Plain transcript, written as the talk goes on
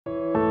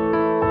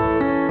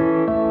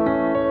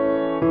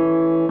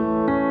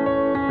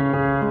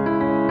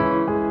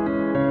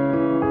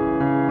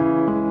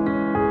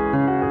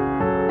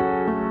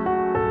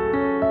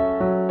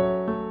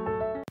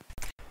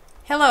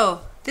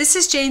This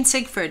is Jane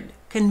Sigford,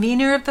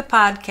 convener of the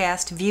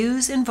podcast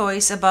Views and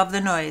Voice Above the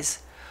Noise,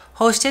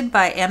 hosted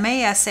by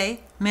MASA,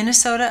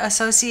 Minnesota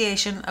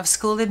Association of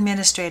School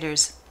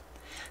Administrators.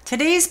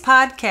 Today's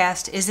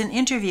podcast is an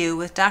interview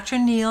with Dr.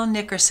 Neal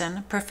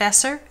Nickerson,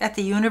 professor at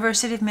the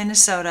University of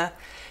Minnesota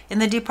in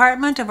the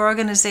Department of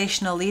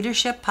Organizational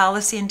Leadership,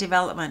 Policy, and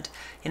Development.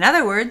 In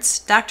other words,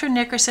 Dr.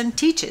 Nickerson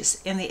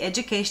teaches in the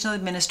Educational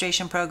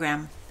Administration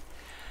program.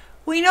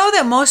 We know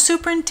that most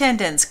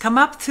superintendents come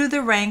up through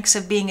the ranks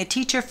of being a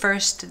teacher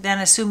first, then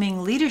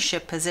assuming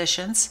leadership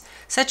positions,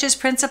 such as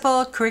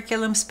principal,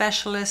 curriculum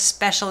specialist,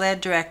 special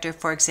ed director,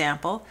 for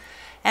example,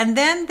 and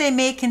then they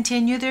may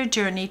continue their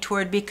journey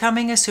toward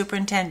becoming a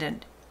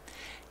superintendent.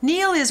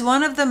 Neal is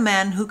one of the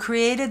men who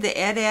created the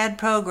Ed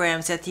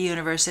programs at the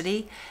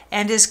university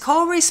and is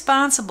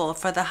co-responsible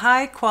for the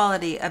high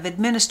quality of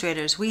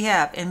administrators we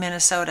have in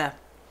Minnesota.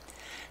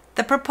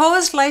 The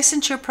proposed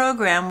licensure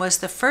program was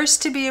the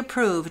first to be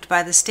approved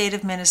by the state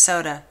of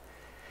Minnesota.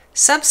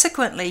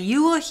 Subsequently,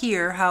 you will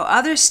hear how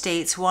other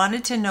states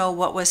wanted to know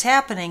what was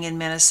happening in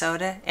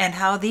Minnesota and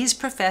how these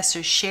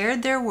professors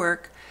shared their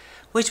work,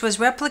 which was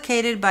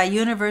replicated by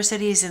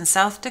universities in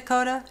South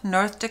Dakota,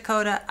 North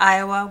Dakota,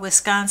 Iowa,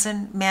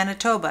 Wisconsin,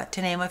 Manitoba,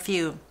 to name a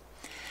few.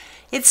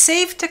 It's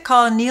safe to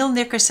call Neal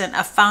Nickerson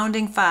a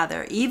founding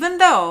father, even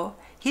though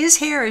his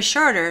hair is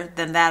shorter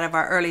than that of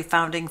our early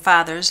founding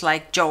fathers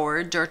like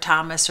George or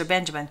Thomas or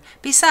Benjamin.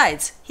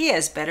 Besides, he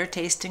has better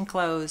taste in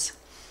clothes.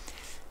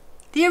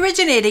 The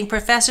originating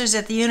professors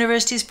at the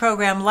university's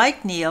program,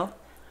 like Neal,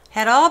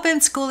 had all been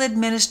school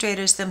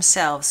administrators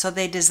themselves, so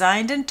they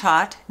designed and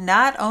taught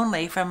not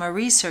only from a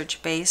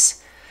research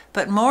base,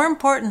 but more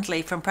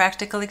importantly from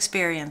practical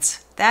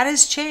experience. That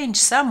has changed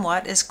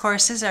somewhat as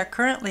courses are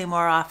currently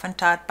more often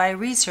taught by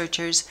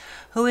researchers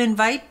who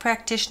invite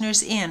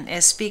practitioners in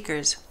as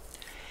speakers.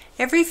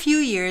 Every few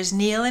years,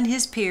 Neal and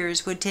his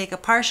peers would take a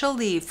partial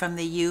leave from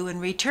the U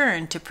and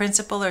return to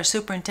principal or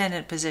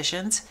superintendent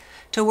positions,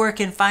 to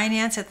work in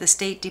finance at the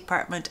State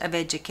Department of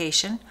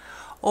Education,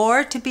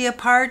 or to be a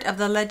part of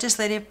the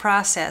legislative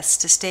process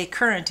to stay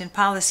current in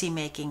policy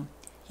making.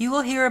 You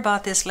will hear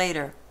about this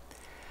later.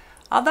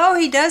 Although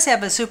he does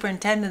have a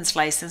superintendent's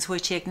license,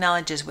 which he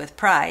acknowledges with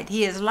pride,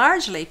 he is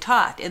largely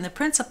taught in the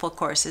principal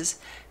courses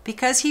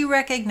because he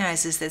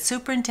recognizes that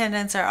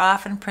superintendents are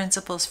often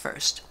principals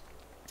first.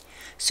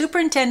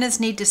 Superintendents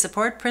need to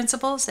support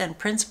principals, and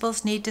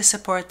principals need to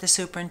support the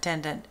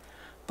superintendent.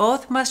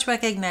 Both must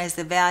recognize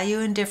the value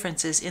and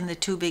differences in the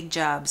two big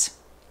jobs.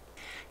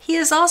 He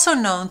is also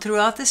known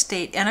throughout the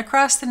state and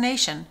across the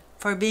nation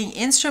for being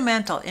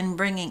instrumental in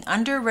bringing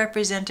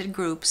underrepresented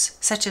groups,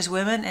 such as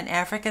women and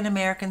African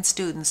American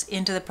students,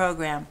 into the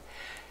program.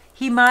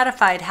 He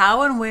modified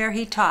how and where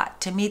he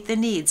taught to meet the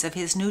needs of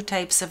his new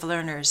types of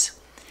learners.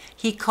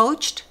 He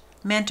coached,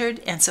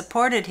 mentored, and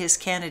supported his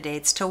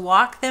candidates to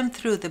walk them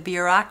through the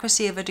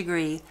bureaucracy of a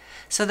degree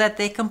so that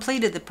they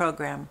completed the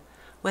program.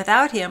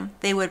 Without him,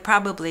 they would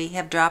probably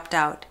have dropped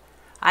out.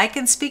 I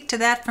can speak to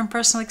that from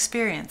personal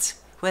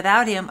experience.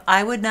 Without him,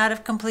 I would not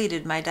have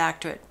completed my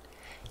doctorate.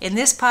 In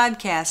this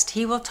podcast,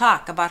 he will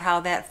talk about how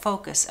that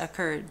focus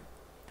occurred.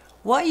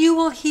 What you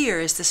will hear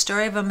is the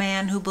story of a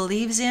man who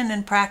believes in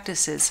and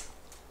practices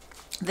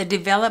the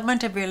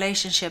development of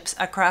relationships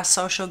across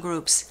social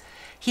groups.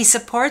 He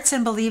supports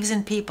and believes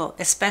in people,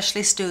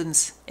 especially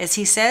students. As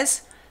he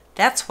says,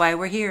 that's why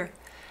we're here.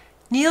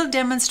 Neal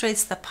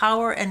demonstrates the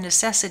power and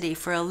necessity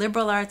for a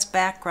liberal arts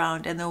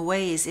background and the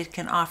ways it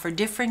can offer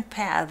different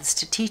paths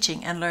to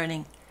teaching and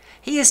learning.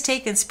 He has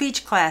taken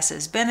speech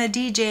classes, been a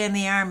DJ in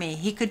the Army,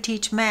 he could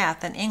teach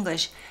math and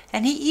English,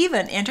 and he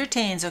even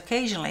entertains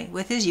occasionally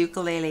with his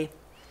ukulele.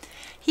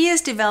 He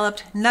has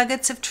developed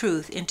nuggets of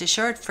truth into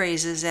short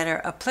phrases that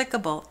are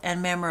applicable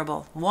and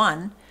memorable.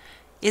 One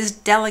is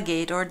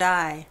delegate or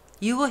die.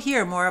 You will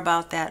hear more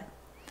about that.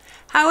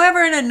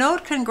 However, in a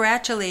note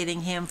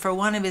congratulating him for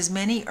one of his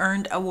many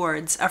earned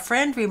awards, a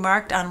friend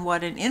remarked on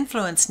what an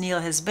influence Neal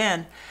has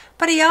been,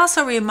 but he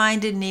also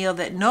reminded Neal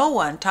that no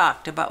one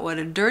talked about what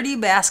a dirty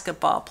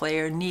basketball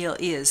player Neal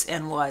is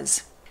and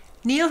was.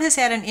 Neal has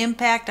had an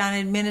impact on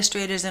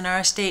administrators in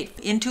our state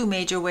in two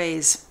major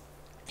ways.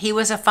 He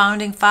was a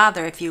founding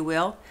father, if you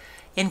will,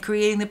 in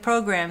creating the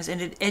programs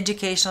in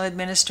educational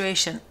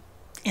administration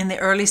in the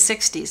early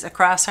 60s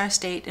across our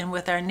state and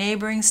with our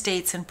neighboring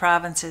states and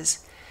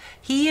provinces.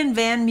 He and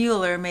Van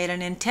Mueller made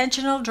an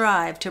intentional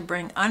drive to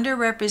bring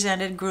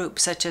underrepresented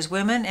groups such as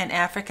women and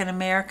African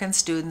American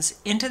students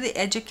into the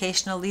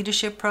educational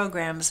leadership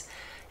programs,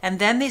 and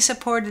then they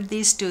supported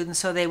these students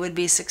so they would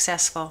be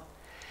successful.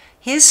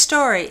 His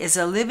story is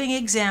a living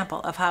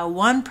example of how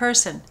one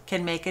person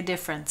can make a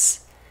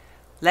difference.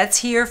 Let's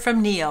hear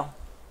from Neal.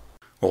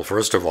 Well,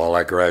 first of all,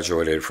 I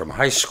graduated from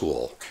high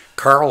school,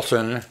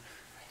 Carlton,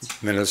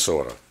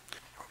 Minnesota,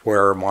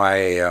 where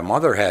my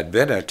mother had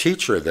been a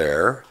teacher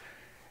there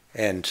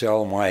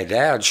until my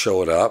dad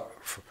showed up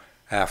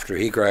after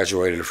he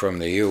graduated from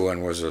the U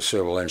and was a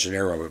civil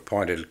engineer and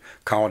appointed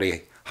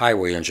county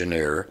highway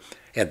engineer,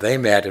 and they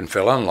met and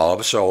fell in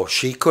love, so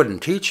she couldn't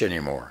teach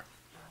anymore.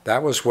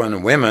 That was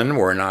when women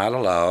were not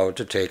allowed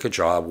to take a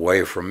job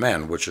away from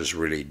men, which is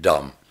really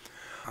dumb.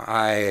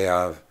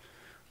 I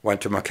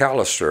went to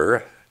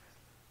McAllister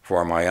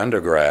for my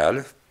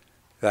undergrad.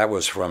 That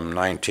was from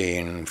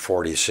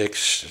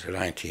 1946 to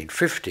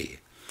 1950.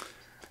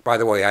 By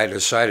the way, I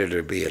decided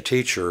to be a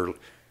teacher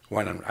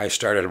when I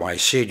started my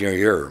senior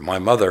year. My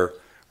mother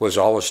was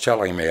always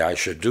telling me I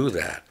should do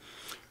that.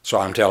 So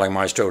I'm telling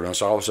my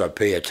students always,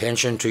 pay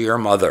attention to your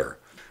mother.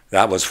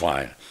 That was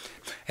fine.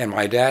 And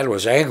my dad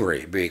was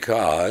angry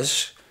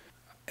because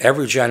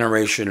every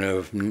generation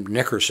of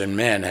Nickerson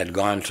men had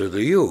gone to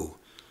the U.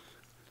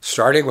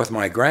 Starting with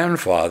my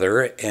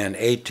grandfather in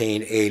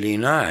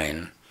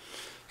 1889,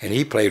 and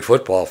he played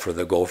football for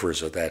the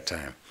Gophers at that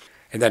time.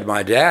 And then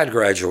my dad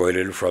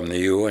graduated from the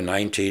U in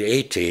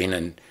 1918,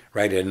 and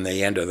right in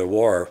the end of the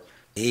war.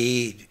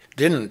 He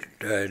didn't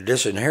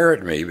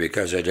disinherit me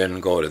because I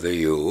didn't go to the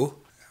U,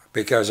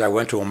 because I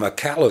went to a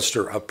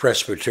McAllister, a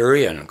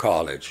Presbyterian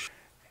college.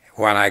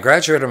 When I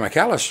graduated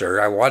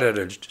McAllister, I wanted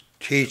to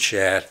teach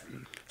at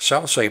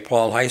South St.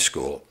 Paul High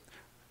School.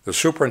 The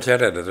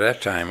superintendent at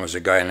that time was a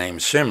guy named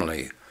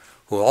Simley,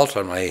 who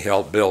ultimately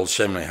helped build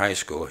Simley High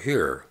School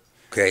here.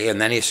 Okay, and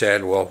then he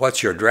said, well,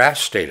 what's your draft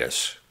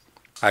status?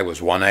 I was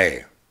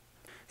 1A.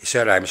 He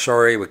said, I'm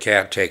sorry, we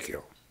can't take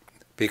you,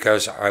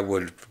 because I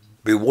would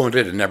be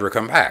wounded and never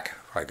come back,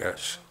 I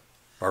guess,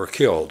 or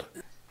killed.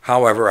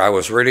 However, I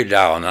was really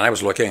down, and I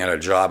was looking at a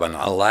job in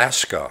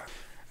Alaska.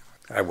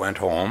 I went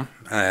home,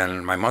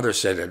 and my mother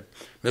said that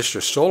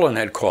Mr. Stolen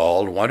had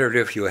called, wondered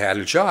if you had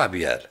a job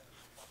yet.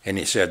 And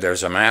he said,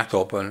 there's a math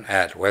open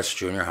at West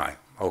Junior High.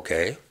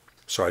 Okay,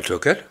 so I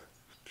took it,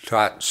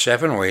 taught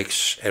 7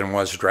 weeks, and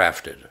was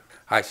drafted.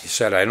 He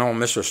said, I know,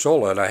 Mr.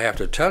 Stolen, I have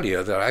to tell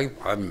you that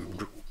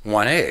I'm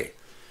 1A.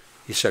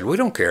 He said, we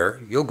don't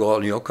care. You'll go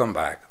and you'll come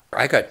back.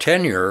 I got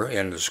tenure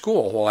in the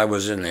school while I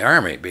was in the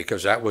Army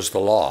because that was the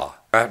law.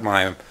 At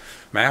my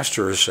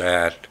master's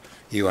at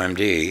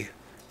UMD,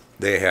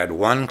 they had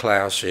one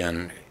class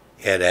in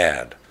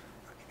ed,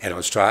 and it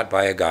was taught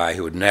by a guy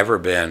who had never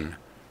been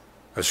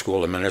a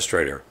school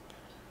administrator.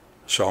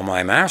 So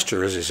my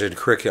master's is in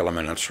curriculum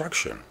and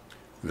instruction.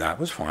 That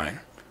was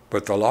fine.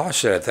 But the law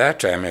said at that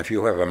time, if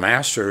you have a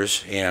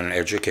master's in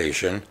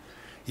education,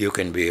 you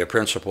can be a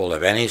principal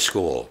of any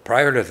school.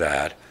 Prior to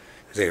that,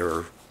 they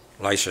were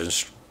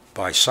licensed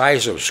by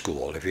size of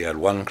school. If you had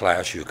one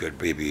class, you could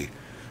be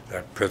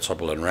a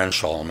principal in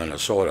Renshaw,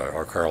 Minnesota,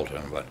 or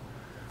Carleton, but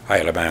I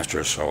had a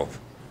master's. So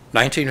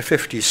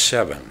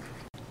 1957,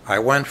 I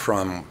went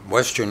from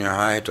West Junior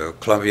High to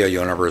Columbia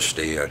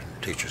University at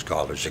Teachers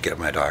College to get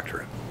my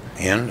doctorate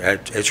in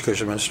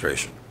education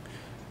administration.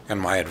 And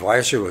my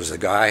advisor was the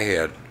guy who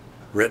had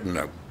written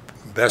the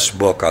best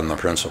book on the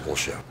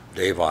principalship,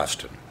 Dave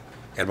Austin.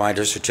 And my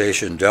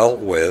dissertation dealt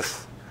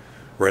with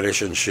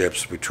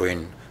relationships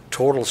between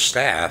total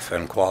staff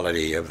and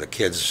quality of the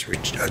kids'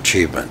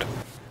 achievement.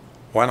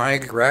 When I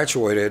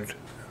graduated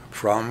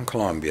from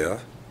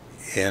Columbia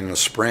in the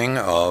spring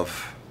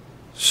of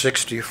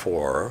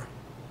 64,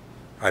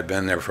 I'd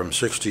been there from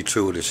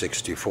 62 to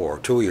 64,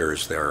 2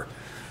 years there,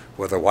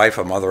 with a wife,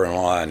 a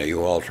mother-in-law, and a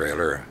U-Haul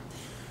trailer.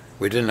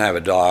 We didn't have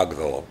a dog,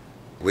 though.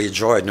 We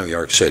enjoyed New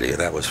York City.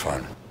 That was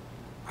fun.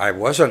 I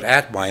wasn't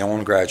at my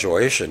own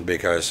graduation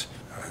because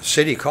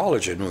City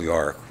College in New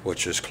York,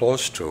 which is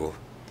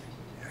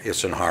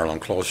it's in Harlem,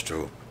 close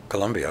to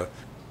Columbia,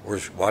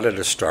 wanted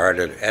to start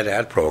an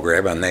ed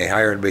program, and they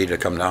hired me to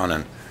come down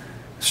and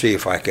see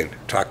if I could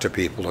talk to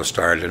people to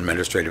start an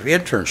administrative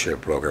internship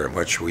program,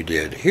 which we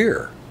did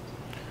here.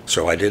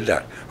 So I did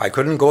that. I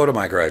couldn't go to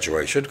my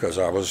graduation because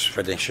I was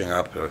finishing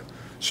up a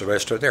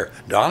semester there.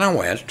 Donna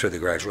went to the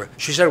graduation.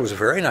 She said it was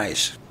very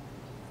nice.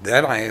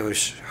 Then I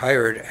was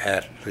hired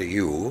at the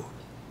U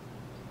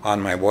on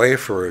my way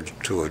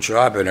to a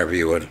job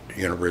interview at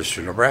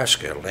University of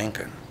Nebraska at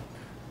Lincoln.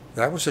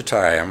 That was a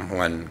time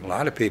when a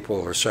lot of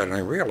people were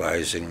suddenly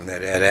realizing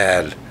that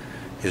ed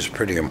is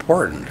pretty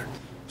important.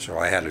 So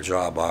I had a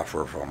job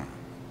offer from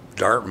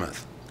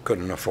Dartmouth.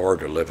 Couldn't afford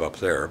to live up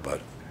there,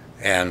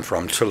 and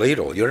from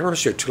Toledo.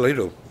 University of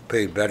Toledo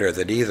paid better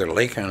than either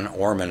Lincoln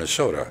or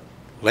Minnesota.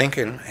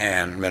 Lincoln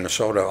and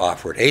Minnesota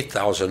offered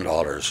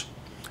 $8,000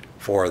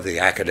 for the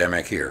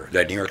academic year.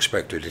 Then you're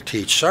expected to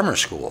teach summer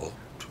school.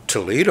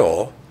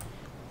 Toledo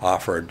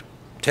offered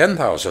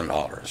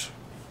 $10,000.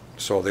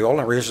 So the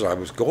only reason I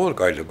was going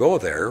to go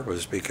there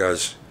was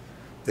because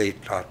they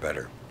taught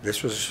better.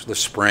 This was the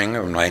spring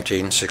of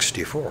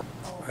 1964.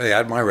 They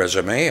had my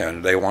resume,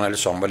 and they wanted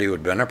somebody who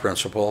had been a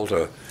principal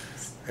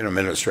an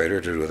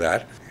administrator to do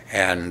that.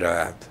 And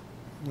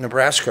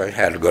Nebraska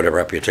had a good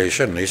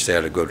reputation. At least they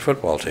had a good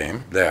football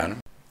team then.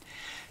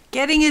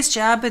 Getting his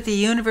job at the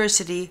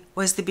university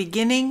was the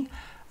beginning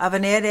of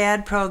an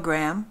ed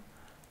program,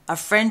 a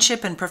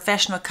friendship and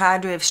professional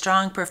cadre of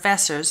strong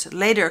professors.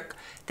 Later,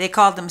 they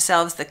called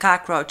themselves the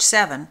Cockroach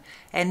Seven,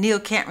 and Neal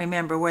can't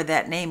remember where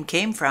that name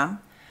came from,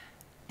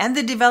 and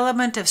the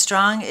development of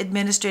strong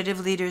administrative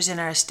leaders in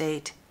our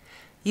state.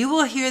 You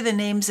will hear the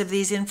names of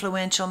these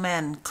influential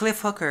men: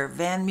 Cliff Hooker,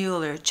 Van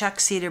Mueller, Chuck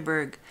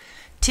Cederberg,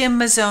 Tim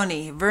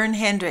Mazzoni, Vern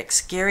Hendricks,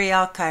 Gary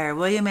Alkire,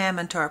 William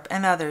Amantorp,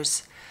 and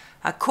others.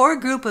 A core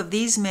group of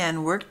these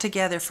men worked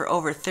together for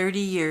over 30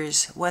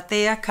 years. What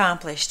they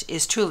accomplished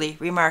is truly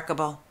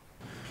remarkable.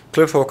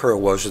 Cliff Hooker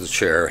was the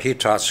chair. He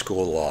taught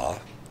school law.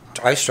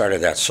 I started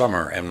that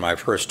summer, and my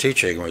first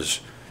teaching was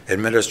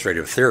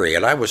administrative theory,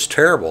 and I was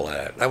terrible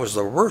at it. That was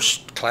the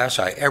worst class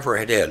I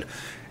ever did.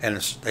 And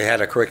they had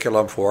a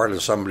curriculum for it,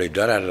 and somebody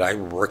done it, and I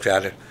worked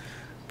at it.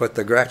 But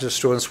the graduate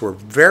students were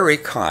very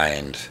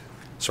kind,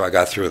 so I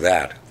got through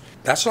that.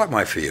 That's not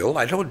my field.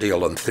 I don't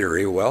deal in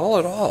theory well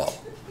at all.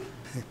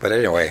 But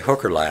anyway,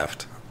 Hooker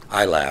laughed.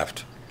 I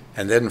laughed.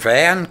 And then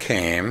Van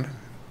came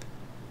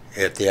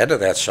at the end of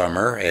that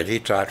summer, and he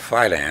taught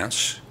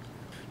finance.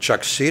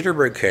 Chuck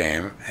Cedarberg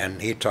came,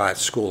 and he taught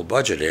school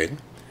budgeting.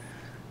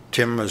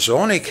 Tim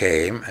Mazzoni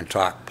came and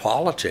taught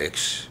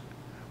politics.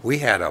 We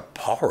had a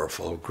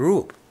powerful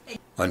group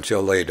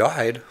until they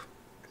died.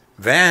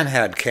 Van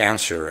had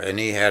cancer, and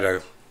he had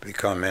to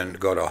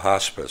go to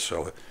hospice,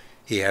 so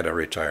he had to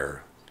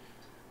retire.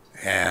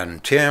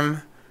 And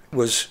Tim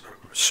was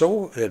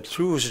so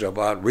enthused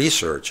about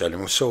research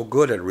and was so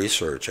good at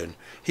research, and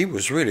he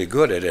was really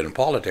good at it in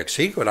politics.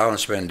 He'd go down and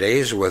spend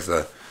days with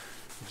the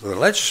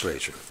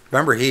legislature.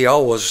 Remember, he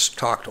always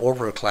talked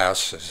over the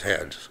class's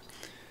heads.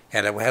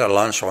 And we had a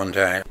lunch one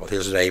time.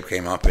 His day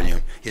came up,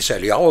 and he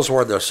said he always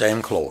wore the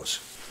same clothes.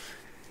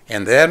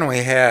 And then we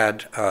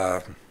had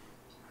a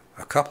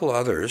couple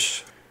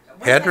others.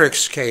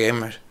 Hendricks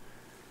came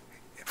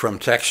from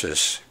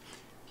Texas,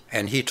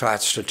 and he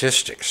taught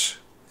statistics.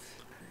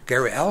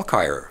 Gary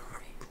Alkire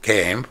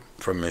came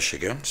from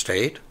Michigan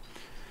State,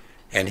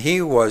 and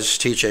he was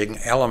teaching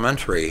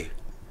elementary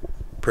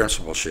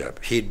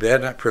principalship. He'd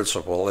been a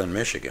principal in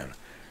Michigan.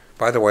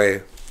 By the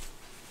way,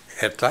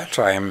 at that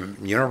time,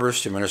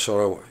 University of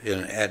Minnesota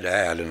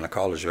in the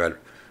College of Ed,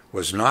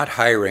 was not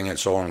hiring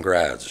its own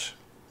grads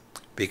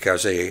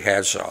because they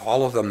had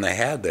all of them they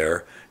had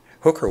there.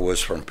 Hooker was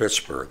from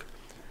Pittsburgh,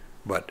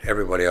 but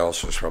everybody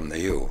else was from the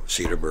U,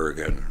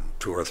 Cedarberg and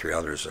two or three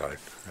others.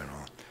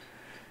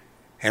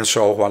 And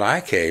so when I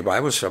came, I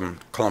was from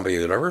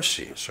Columbia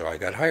University, so I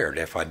got hired.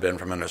 If I'd been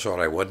from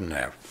Minnesota, I wouldn't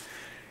have.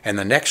 And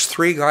the next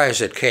three guys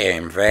that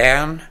came,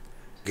 Van,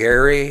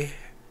 Gary,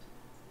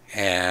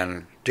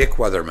 and Dick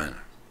Weatherman.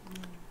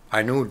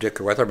 I knew Dick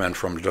Weatherman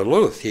from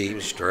Duluth. He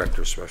was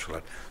director of special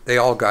ed. They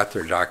all got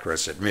their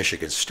doctorates at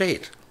Michigan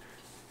State.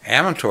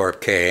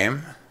 Amantorp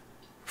came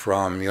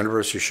from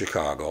University of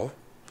Chicago.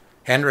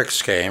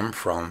 Hendricks came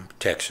from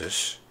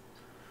Texas.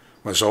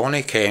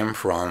 Mazzoni came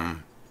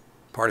from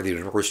part of the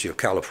University of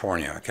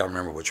California. I can't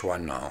remember which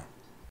one now.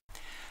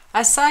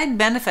 A side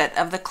benefit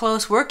of the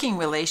close working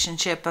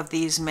relationship of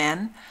these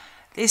men,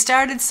 they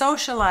started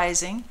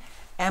socializing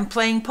and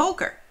playing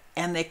poker,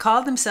 and they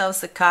called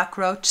themselves the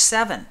Cockroach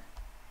Seven.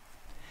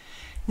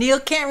 Neal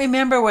can't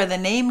remember where the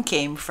name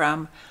came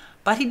from,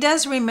 but he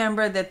does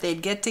remember that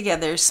they'd get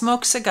together,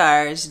 smoke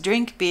cigars,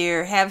 drink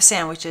beer, have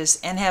sandwiches,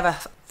 and have a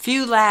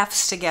few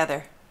laughs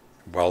together.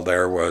 Well,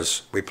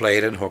 we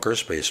played in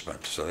Hooker's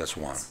basement, so that's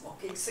one.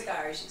 Smoking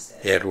cigars, you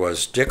said. It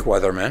was Dick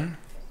Weatherman,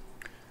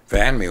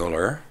 Van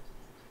Mueller,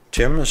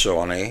 Tim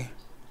Mazzoni,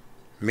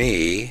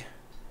 me.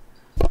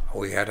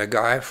 We had a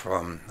guy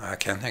from, I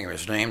can't think of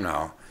his name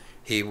now.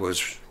 He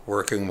was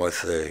working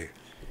with the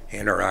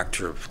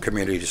interactive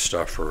community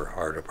stuff for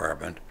our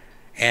department.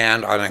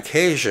 And on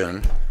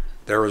occasion,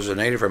 there was a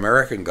Native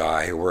American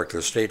guy who worked at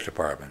the State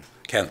Department.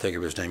 Can't think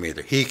of his name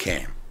either. He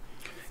came.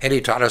 And he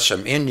taught us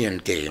some Indian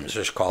games.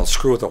 It's called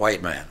Screw the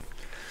White Man.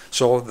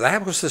 So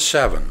that was the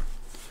seven.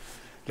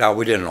 Now,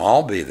 we didn't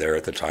all be there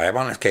at the time.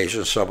 On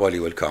occasion, somebody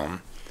would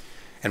come.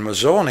 And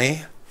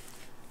Mazzoni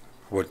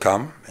would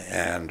come,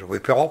 and we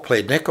all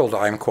played nickel,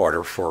 dime,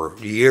 quarter for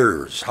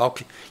years.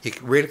 You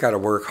really got to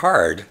work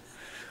hard,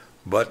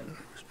 but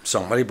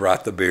somebody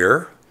brought the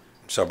beer,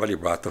 somebody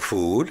brought the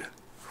food.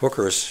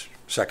 Hooker's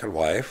second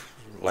wife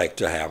liked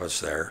to have us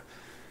there.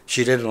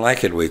 She didn't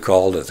like it. We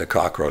called it the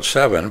Cockroach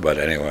Seven, but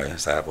anyway,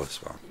 that was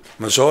fun.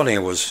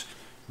 Mazzoni was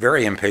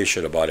very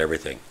impatient about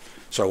everything.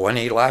 So when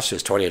he lost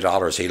his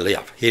 $20,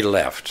 he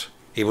left.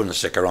 He wouldn't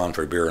stick around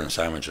for beer and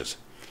sandwiches.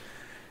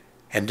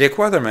 And Dick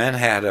Weatherman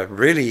had a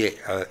really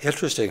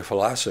interesting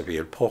philosophy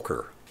in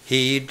poker.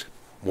 He'd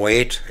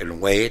wait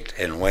and wait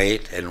and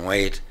wait and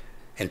wait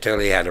until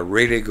he had a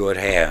really good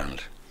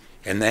hand,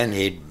 and then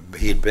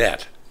he'd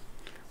bet.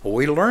 Well,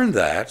 we learned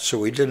that, so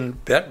we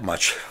didn't bet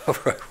much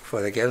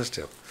against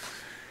him.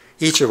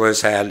 Each of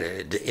us had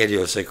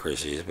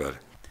idiosyncrasies, but...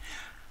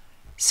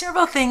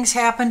 Several things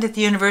happened at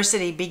the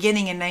university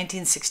beginning in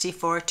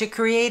 1964 to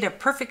create a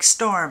perfect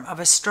storm of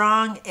a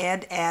strong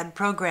ed-ad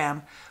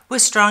program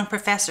with strong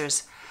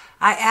professors.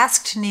 I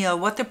asked Neal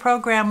what the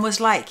program was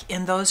like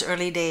in those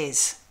early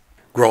days.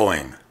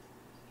 Growing.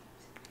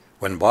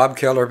 When Bob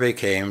Keller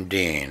became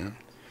dean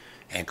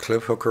and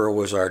Cliff Hooker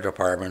was our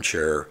department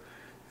chair,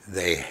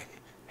 they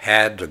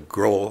had to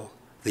grow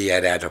the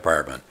ed-ad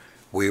department.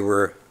 We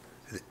were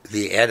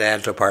the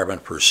ed-ad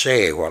department per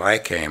se when I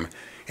came,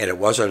 and it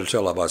wasn't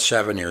until about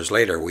 7 years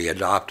later we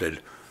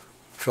adopted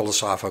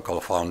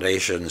philosophical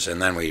foundations,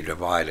 and then we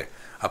divided.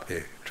 up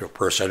to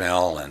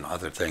personnel and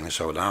other things.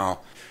 So now,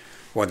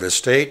 when the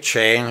state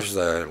changed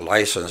the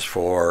license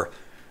for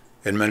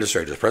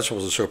administrators,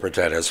 principals, and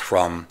superintendents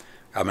from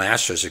a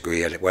master's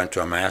degree, and it went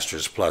to a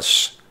master's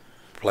plus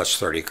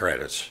 30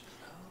 credits.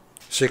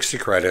 60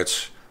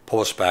 credits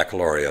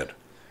post-baccalaureate,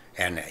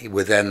 and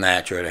within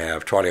that you would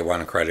have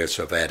 21 credits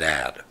of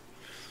ed-ad.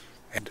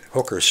 And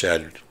Hooker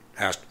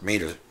asked me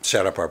to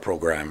set up our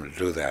program to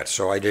do that,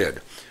 so I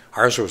did.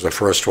 Ours was the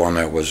first one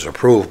that was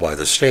approved by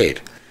the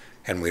state,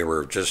 and we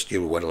were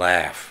you would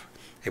laugh.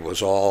 It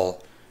was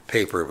all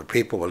paper, but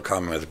people would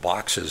come with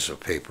boxes of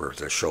paper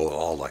to show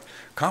all the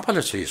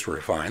competencies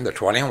were fine. The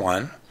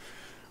 21,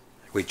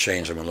 we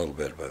changed them a little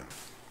bit, but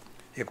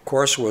of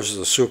course it was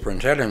the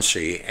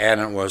superintendency,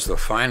 and it was the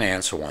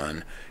finance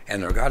one,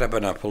 and there got to have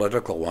been a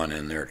political one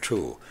in there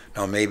too.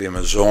 Now maybe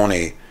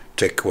Mazzoni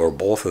took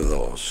both of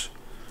those,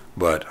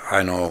 but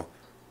I know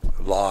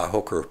law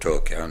Hooker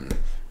took, and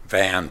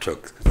Van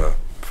took the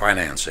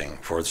financing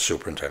for the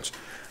superintendents.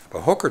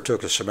 But Hooker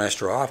took a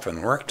semester off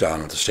and worked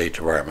down at the State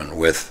Department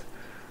with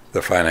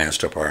the finance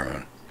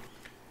department.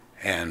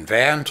 And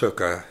Van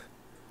took a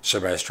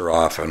semester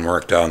off and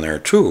worked down there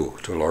too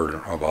to learn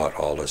about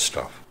all this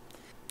stuff.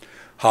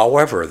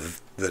 However,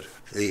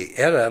 the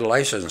ed-ed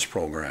license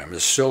program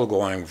is still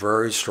going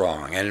very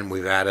strong, and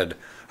we've added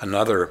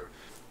another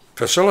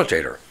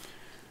facilitator.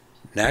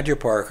 Nadia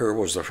Parker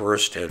was the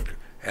first,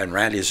 and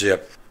Randy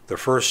Zip, the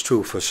first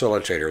two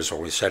facilitators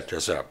when we set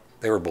this up.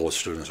 They were both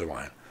students of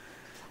mine.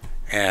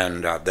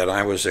 And then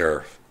I was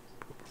there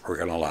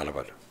working a lot of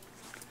it.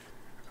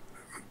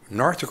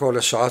 North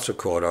Dakota, South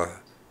Dakota,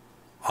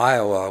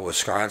 Iowa,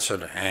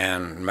 Wisconsin,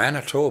 and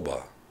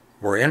Manitoba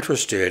were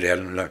interested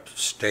in the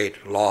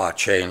state law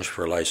change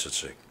for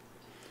licensing.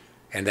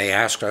 And they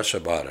asked us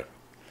about it.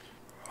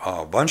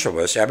 A bunch of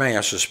us,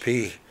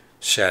 MASSP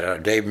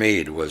said, Dave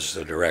Mead was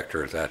the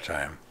director at that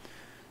time.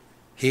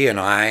 He and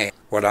I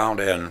went out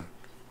and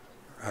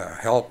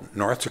helped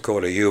North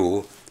Dakota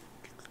U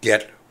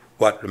get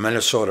what the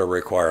Minnesota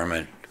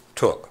requirement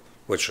took,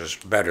 which was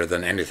better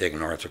than anything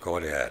North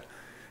Dakota had.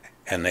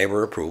 And they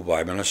were approved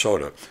by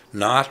Minnesota,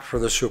 not for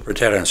the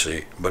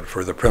superintendency, but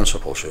for the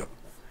principalship.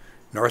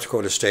 North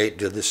Dakota State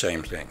did the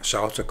same thing.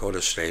 South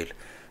Dakota State,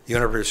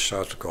 University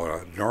of South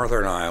Dakota,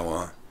 Northern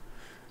Iowa,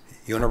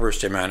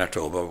 University of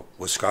Manitoba,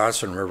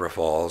 Wisconsin River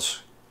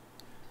Falls,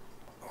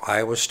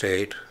 Iowa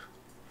State.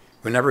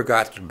 We never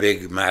got the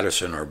big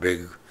Madison or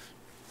big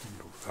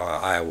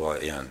Iowa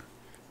in.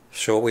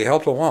 So we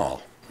helped them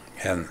all,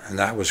 and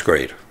that was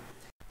great.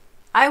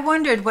 I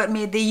wondered what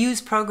made the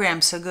U's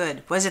program so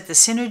good. Was it the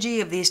synergy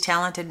of these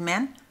talented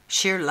men?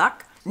 Sheer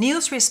luck?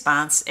 Neal's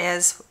response,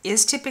 as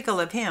is typical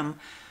of him,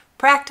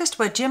 practiced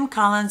what Jim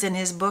Collins in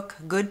his book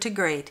Good to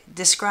Great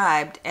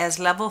described as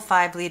Level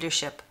 5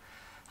 leadership.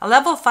 A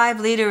Level 5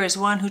 leader is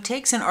one who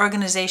takes an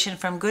organization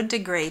from good to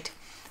great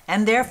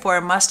and therefore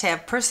must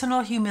have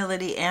personal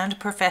humility and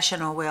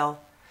professional will.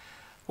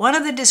 One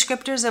of the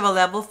descriptors of a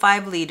Level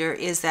 5 leader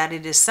is that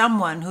it is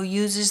someone who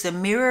uses the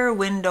mirror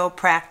window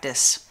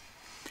practice.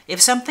 If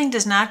something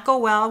does not go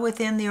well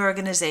within the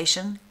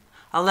organization,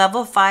 a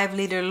Level 5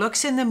 leader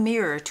looks in the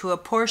mirror to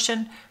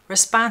apportion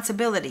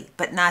responsibility,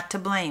 but not to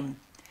blame.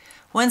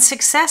 When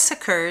success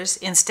occurs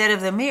instead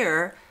of the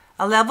mirror,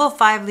 a Level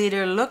 5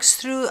 leader looks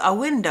through a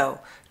window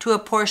to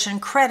apportion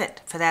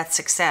credit for that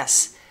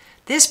success.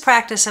 This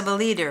practice of a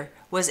leader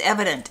was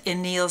evident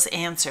in Neal's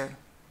answer.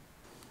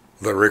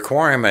 The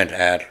requirement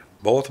at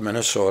both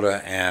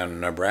Minnesota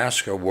and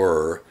Nebraska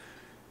were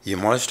you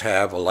must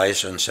have a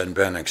license and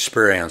been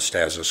experienced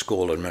as a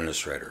school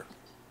administrator.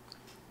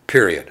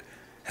 Period.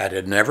 That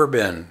had never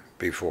been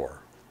before.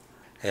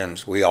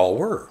 And we all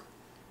were.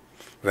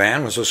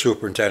 Van was a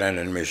superintendent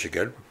in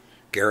Michigan.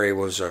 Gary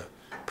was a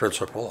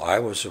principal. I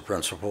was a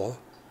principal.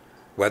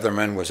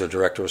 Weatherman was a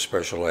director of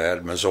special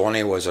ed.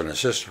 Mazzoni was an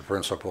assistant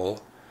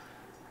principal.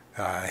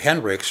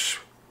 Hendricks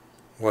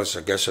was,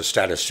 I guess, a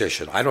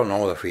statistician. I don't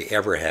know if he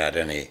ever had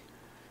any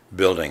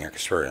building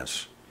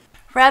experience.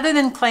 Rather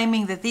than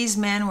claiming that these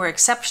men were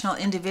exceptional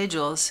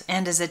individuals,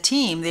 and as a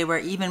team they were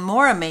even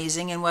more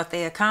amazing in what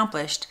they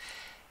accomplished,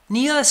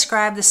 Neal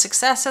ascribed the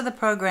success of the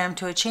program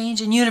to a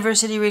change in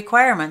university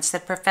requirements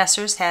that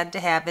professors had to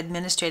have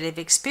administrative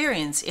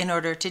experience in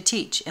order to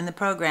teach in the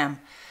program.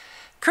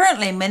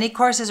 Currently, many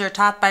courses are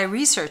taught by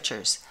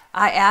researchers.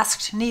 I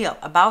asked Neal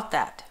about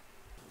that.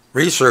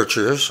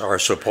 Researchers are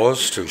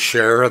supposed to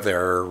share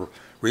their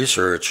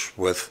research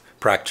with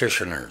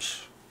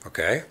practitioners,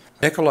 okay?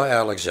 Nicola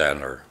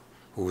Alexander,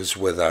 who is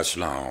with us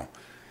now,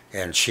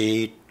 and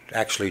she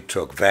actually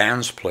took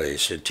Van's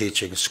place in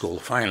teaching school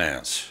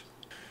finance.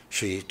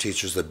 She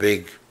teaches the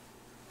big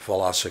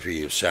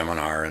philosophy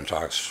seminar and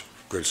talks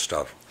good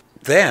stuff.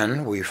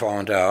 Then we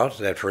found out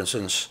that, for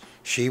instance,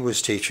 she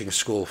was teaching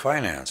school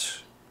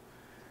finance.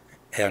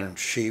 And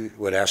she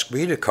would ask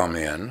me to come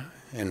in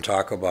and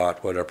talk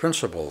about what a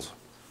principal's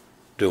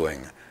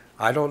doing.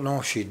 I don't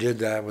know if she did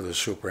that with a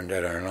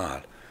superintendent or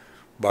not.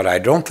 But I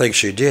don't think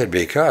she did,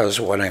 because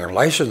when they're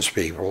licensed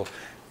people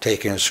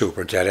taking a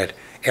superintendent,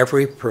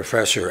 every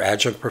professor,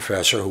 adjunct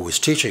professor who was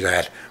teaching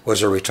that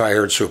was a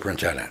retired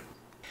superintendent.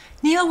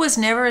 Neal was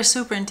never a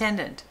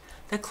superintendent.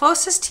 The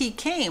closest he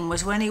came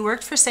was when he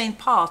worked for St.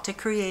 Paul to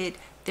create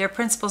their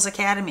Principals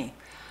Academy.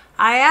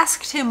 I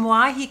asked him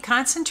why he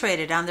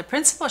concentrated on the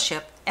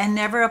principalship and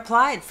never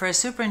applied for a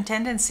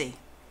superintendency.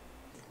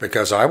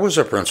 Because I was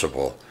a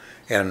principal,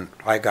 and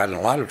I got in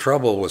a lot of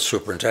trouble with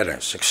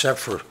superintendents, except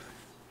for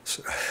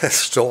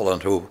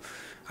Stoland, who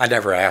I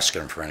never asked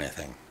him for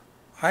anything.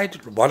 I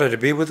wanted to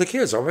be with the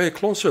kids. I'm very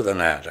closer than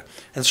that.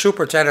 And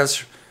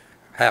superintendents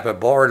have a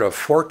board of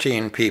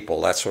 14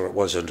 people. That's what it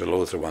was in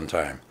Duluth at one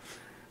time.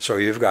 So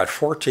you've got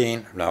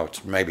 14, now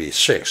it's maybe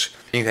 6.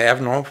 You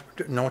have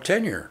no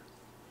tenure.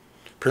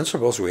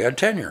 Principals, we had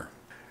tenure.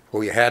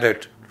 We had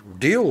to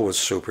deal with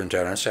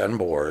superintendents and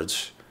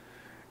boards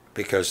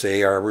because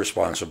they are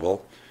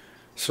responsible.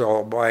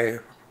 So my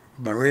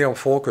real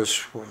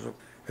focus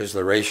is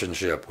the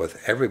relationship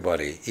with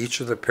everybody, each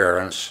of the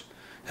parents,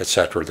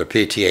 etc. The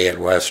PTA at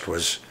West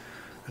was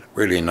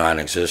really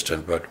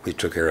non-existent, but we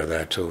took care of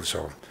that too.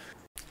 So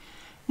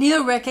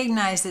Neal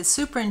recognized that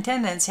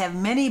superintendents have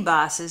many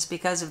bosses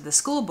because of the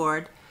school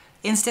board,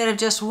 instead of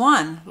just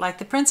one like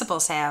the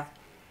principals have.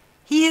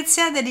 He had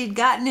said that he'd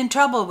gotten in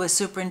trouble with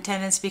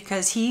superintendents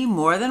because he,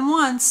 more than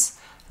once,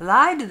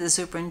 lied to the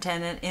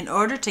superintendent in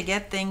order to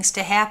get things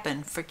to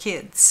happen for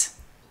kids.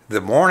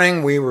 The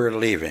morning we were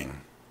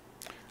leaving,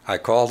 I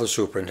called the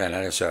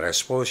superintendent and said, I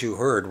suppose you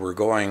heard we're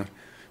going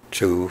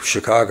to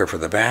Chicago for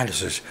the band. He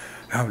says,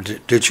 oh,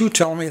 did you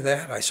tell me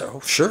that? I said, oh,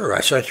 sure,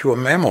 I sent you a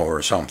memo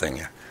or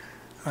something.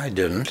 I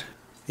didn't.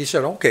 He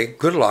said, okay,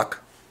 good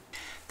luck.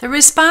 The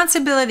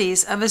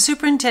responsibilities of a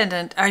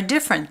superintendent are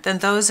different than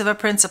those of a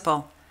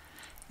principal.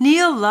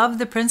 Neal loved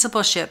the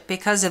principalship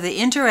because of the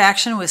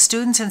interaction with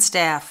students and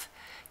staff.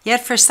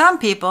 Yet for some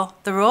people,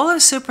 the role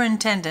of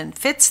superintendent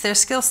fits their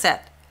skill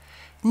set.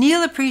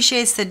 Neal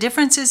appreciates the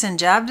differences in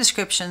job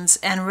descriptions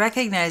and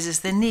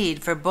recognizes the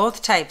need for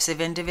both types of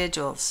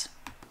individuals.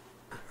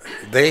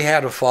 They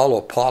had to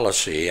follow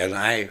policy, and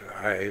I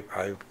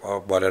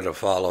wanted to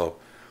follow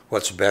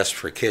what's best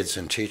for kids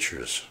and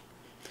teachers.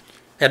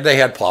 And they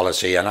had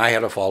policy, and I had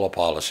to follow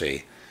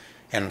policy.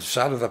 And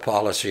some of the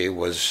policy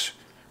was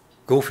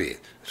goofy.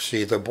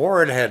 See, the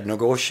board had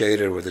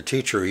negotiated with the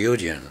teacher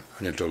union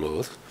in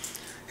Duluth,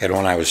 and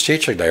when I was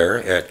teaching there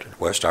at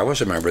West, I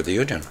was a member of the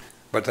union.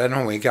 But then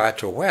when we got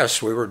to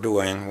West, we went to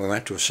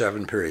a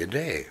 7-period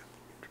day.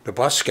 The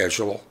bus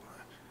schedule,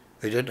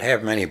 they didn't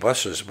have many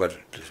buses, but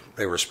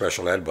they were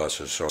special ed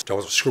buses, so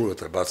don't screw with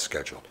the bus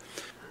schedule.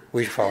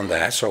 We found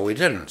that, so we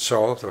didn't.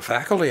 So the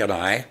faculty and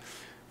I,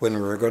 when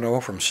we were going to go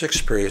from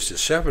 6 periods to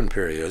 7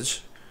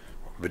 periods,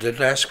 we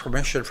didn't ask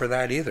permission for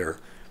that either,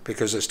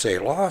 because the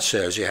state law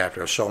says you have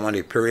to have so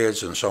many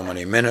periods and so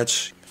many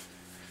minutes.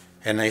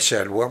 And they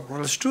said, well,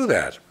 let's do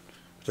that.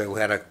 So we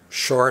had a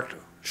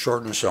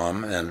shorten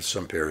some and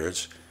some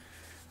periods.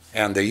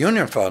 And the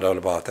union found out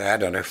about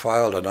that, and they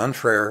filed an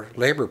unfair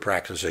labor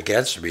practice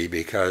against me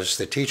because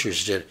the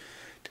teachers did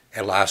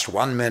last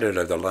 1 minute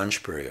of the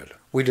lunch period.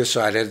 We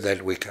decided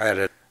that we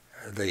cut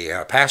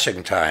the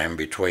passing time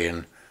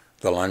between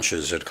the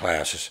lunches at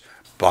classes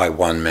by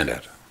 1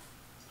 minute.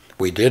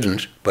 We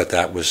didn't, but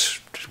that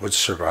would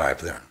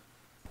survive then.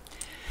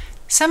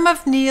 Some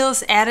of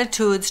Neal's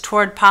attitudes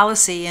toward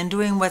policy and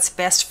doing what's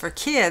best for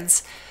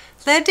kids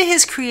led to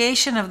his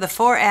creation of the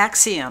 4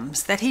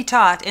 axioms that he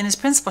taught in his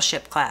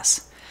principalship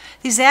class.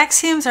 These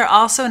axioms are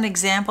also an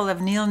example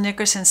of Neal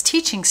Nickerson's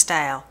teaching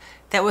style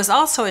that was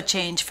also a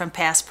change from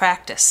past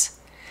practice.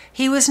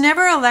 He was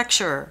never a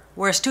lecturer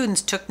where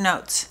students took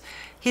notes.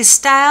 His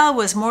style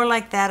was more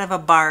like that of a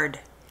bard.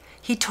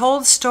 He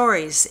told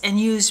stories and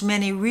used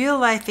many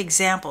real-life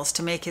examples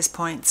to make his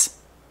points.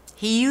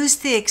 He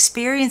used the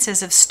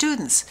experiences of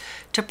students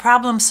to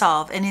problem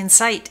solve and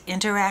incite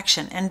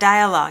interaction and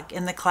dialogue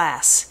in the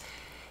class.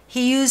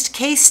 He used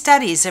case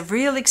studies of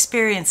real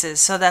experiences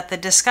so that the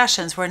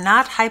discussions were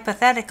not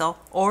hypothetical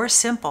or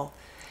simple.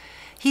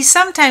 He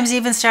sometimes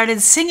even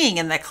started singing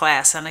in the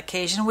class on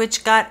occasion,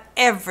 which got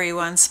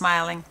everyone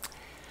smiling.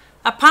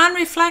 Upon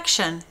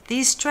reflection,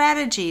 these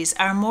strategies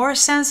are more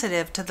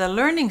sensitive to the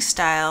learning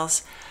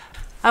styles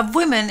of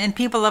women and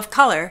people of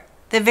color,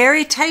 the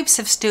very types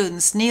of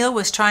students Neal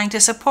was trying to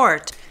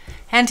support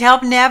and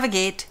help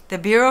navigate the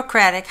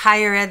bureaucratic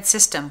higher ed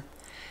system.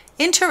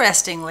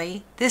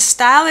 Interestingly, this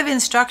style of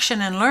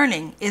instruction and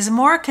learning is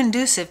more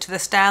conducive to the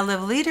style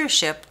of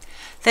leadership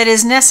that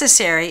is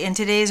necessary in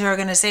today's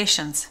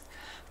organizations.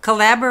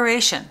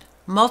 Collaboration,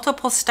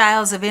 multiple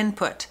styles of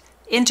input,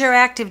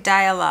 interactive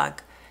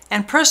dialogue,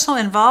 and personal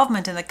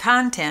involvement in the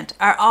content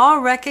are all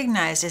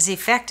recognized as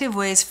effective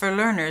ways for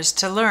learners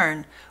to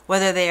learn,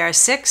 whether they are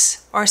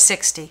 6 or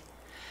 60.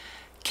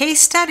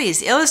 Case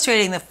studies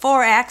illustrating the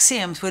 4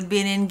 axioms would be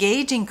an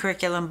engaging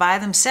curriculum by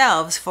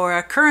themselves for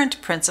a current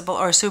principal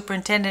or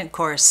superintendent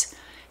course.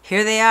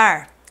 Here they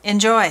are.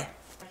 Enjoy.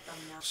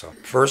 So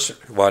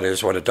first one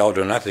is when it don't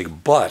do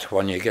nothing, but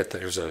when you get,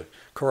 there's a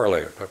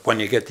correlate, but when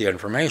you get the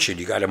information,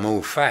 you got to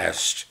move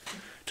fast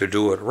to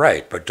do it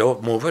right, but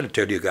don't move it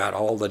until you got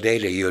all the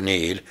data you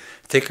need.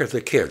 Think of the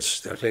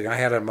kids. The thing I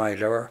had on my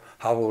door,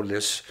 how will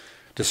this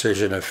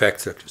decision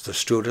affect the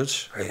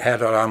students? I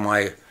had it on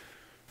my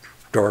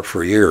door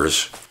for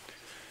years.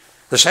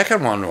 The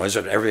second one was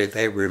that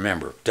they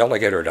remember,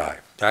 delegate or die.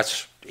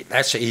 That's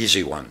the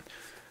easy one.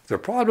 The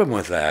problem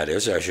with that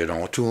is, as you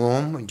know, to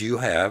whom do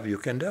you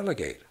can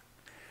delegate.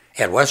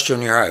 At West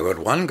Junior High, we had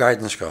one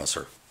guidance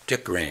counselor,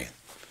 Dick Green,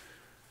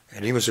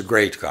 and he was a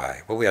great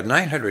guy. But we had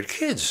 900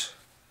 kids.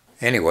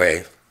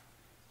 Anyway,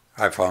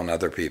 I found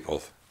other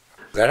people.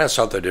 That has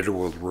something to do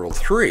with Rule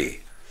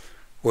 3,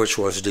 which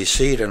was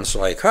deceit and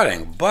sly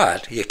cutting,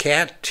 but you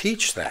can't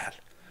teach that.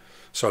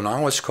 So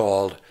now it's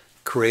called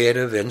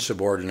creative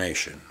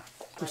insubordination.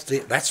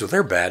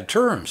 They're bad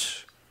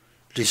terms.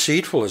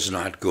 Deceitful is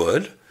not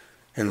good,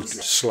 and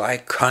sly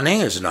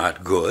cunning is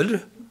not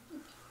good.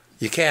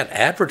 You can't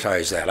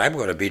advertise that. I'm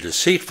going to be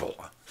deceitful,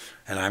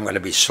 and I'm going to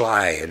be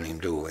sly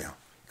and do.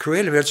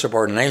 Creative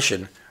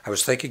insubordination, I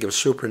was thinking of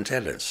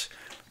superintendents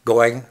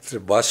going the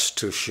bus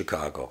to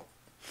Chicago,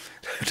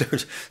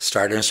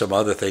 starting some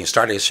other things,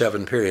 starting a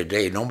 7-period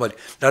day. None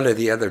of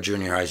the other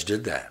junior highs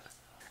did that.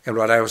 And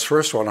when I was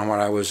when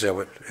I was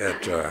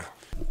at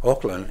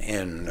Oakland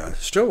in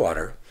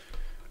Stillwater,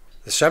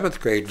 the 7th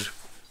grade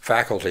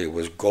faculty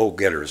was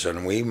go-getters,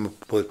 and we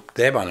put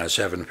them on a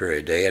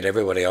 7-period day, and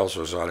everybody else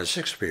was on a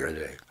 6-period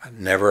day. I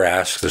never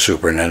asked the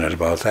superintendent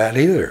about that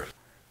either.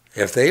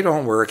 If they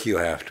don't work, you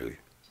have to.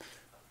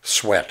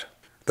 Sweat.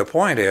 The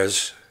point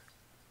is,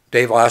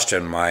 Dave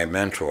Austin, my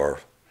mentor,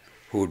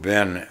 who'd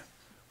been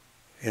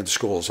in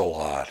schools a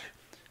lot,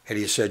 and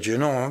he said,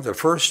 the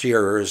first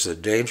year is the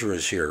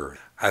dangerous year.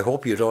 I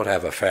hope you don't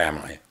have a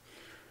family.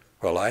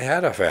 Well, I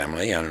had a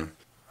family, and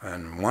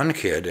one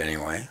kid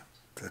anyway.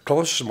 The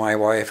closest my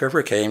wife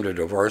ever came to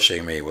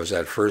divorcing me was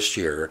that first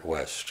year at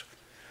West.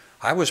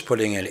 I was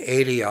putting in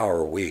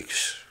 80-hour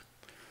weeks.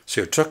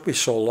 So it took me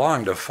so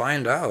long to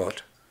find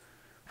out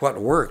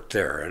what worked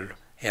there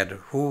and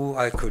who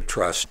I could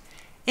trust.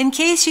 In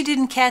case you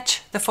didn't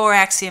catch the 4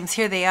 axioms,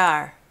 here they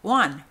are.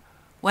 1.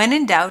 When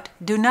in doubt,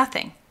 do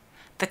nothing.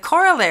 The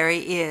corollary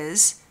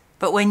is,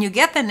 but when you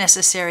get the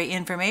necessary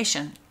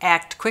information,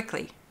 act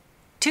quickly.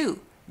 2.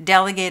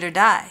 Delegate or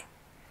die.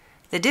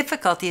 The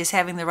difficulty is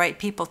having the right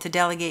people to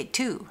delegate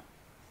to.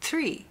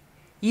 3.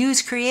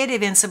 Use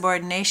creative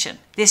insubordination.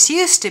 This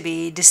used to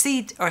be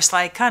deceit or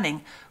sly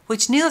cunning,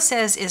 which Neal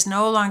says is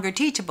no longer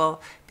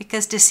teachable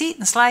because deceit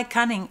and sly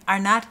cunning are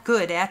not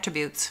good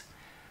attributes.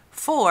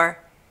 4.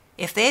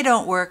 If they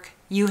don't work,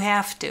 you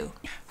have to.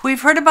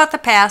 We've heard about the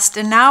past,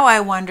 and now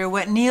I wonder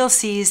what Neal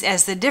sees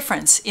as the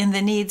difference in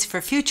the needs for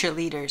future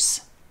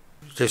leaders.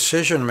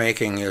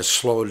 Decision-making is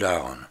slowed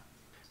down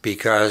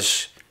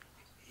because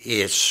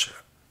it's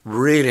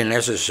really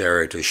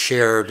necessary to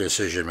share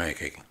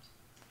decision-making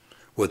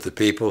with the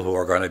people who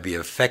are going to be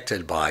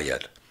affected by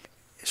it.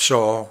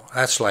 So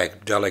that's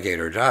like delegate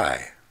or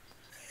die.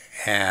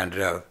 And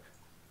the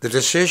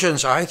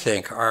decisions, I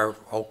think, are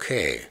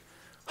okay.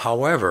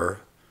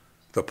 However,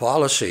 the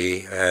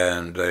policy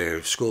and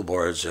the school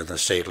boards and the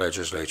state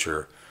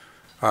legislature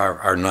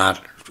are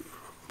not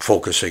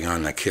focusing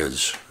on the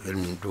kids.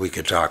 And we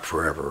could talk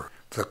forever.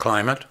 The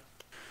climate,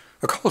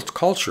 the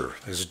culture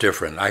is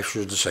different. I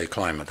shouldn't say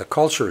climate. The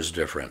culture is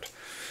different.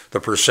 The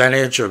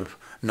percentage of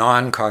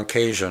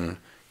non-Caucasian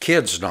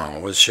kids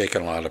now is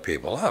shaking a lot of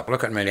people up.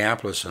 Look at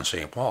Minneapolis and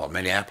St. Paul,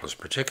 Minneapolis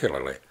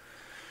particularly.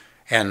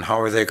 And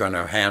how are they going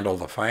to handle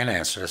the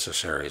finance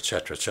necessary, et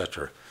cetera, et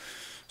cetera.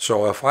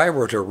 So if I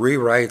were to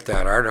rewrite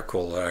that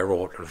article that I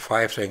wrote,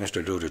 5 things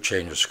to do to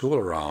change the school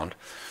around,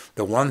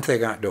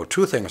 the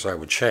 2 things I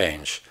would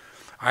change.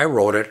 I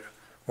wrote it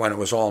when it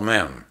was all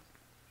men.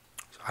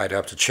 I'd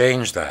have to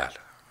change that.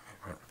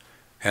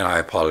 And I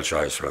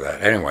apologize for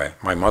that. Anyway,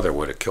 my mother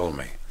would have killed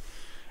me.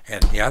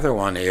 And the other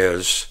one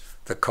is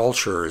the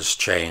culture has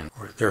changed.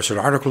 There's an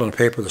article in the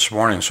paper this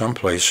morning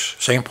someplace,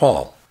 St.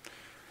 Paul.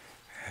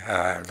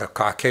 The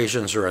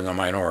Caucasians are in the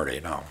minority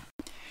now.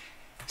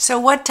 So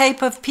what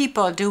type of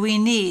people do we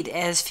need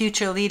as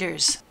future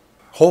leaders?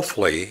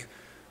 Hopefully,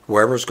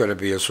 whoever's going to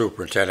be a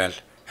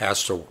superintendent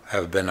has to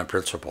have been a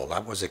principal.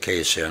 That was the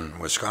case in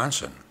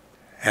Wisconsin.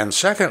 And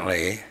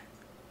secondly,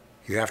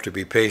 you have to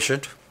be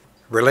patient.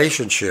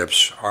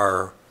 Relationships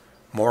are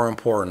more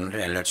important,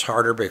 and it's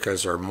harder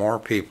because there are more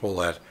people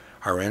that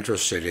are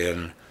interested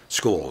in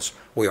schools.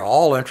 We're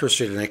all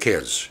interested in the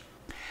kids.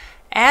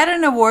 At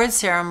an award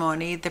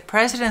ceremony, the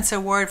President's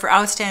Award for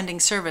Outstanding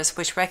Service,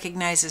 which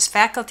recognizes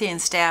faculty and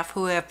staff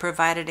who have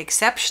provided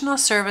exceptional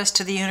service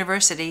to the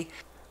university,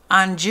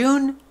 on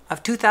June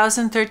of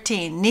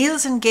 2013,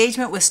 Neal's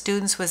engagement with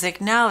students was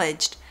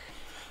acknowledged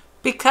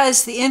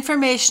because the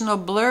informational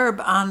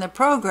blurb on the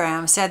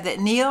program said that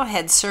Neal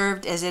had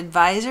served as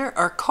advisor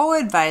or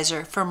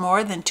co-advisor for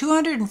more than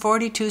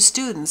 242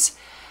 students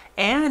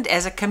and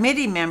as a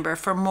committee member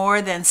for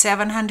more than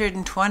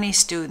 720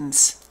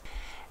 students.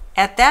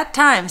 At that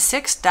time,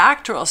 6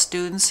 doctoral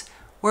students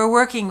were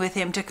working with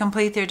him to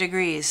complete their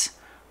degrees.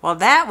 Well,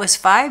 that was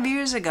 5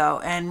 years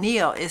ago, and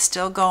Neal is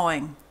still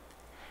going.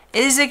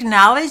 It is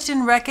acknowledged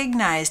and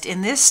recognized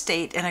in this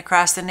state and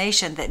across the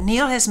nation that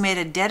Neal has made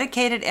a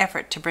dedicated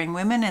effort to bring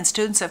women and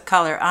students of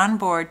color on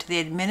board to the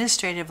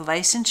administrative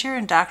licensure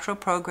and doctoral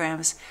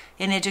programs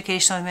in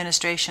educational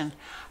administration.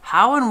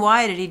 How and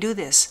why did he do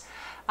this?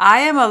 I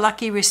am a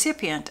lucky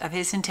recipient of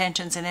his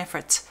intentions and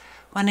efforts.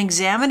 When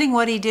examining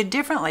what he did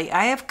differently,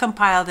 I have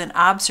compiled an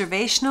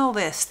observational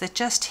list that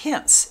just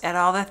hints at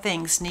all the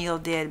things Neal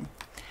did.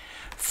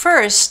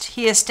 First,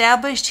 he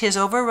established his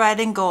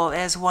overriding goal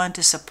as one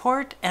to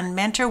support and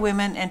mentor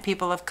women and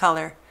people of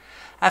color.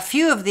 A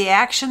few of the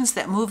actions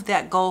that moved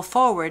that goal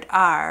forward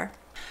are: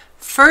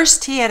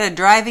 first, he had a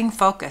driving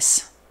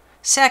focus.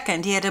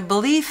 Second, he had a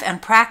belief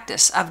and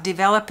practice of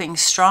developing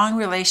strong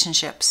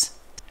relationships.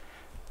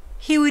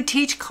 He would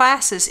teach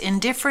classes in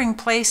differing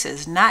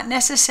places, not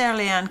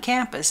necessarily on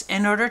campus,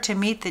 in order to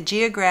meet the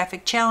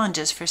geographic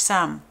challenges for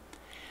some.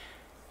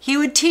 He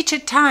would teach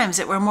at times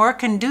that were more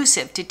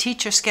conducive to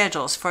teacher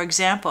schedules, for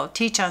example,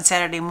 teach on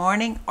Saturday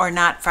morning or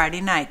not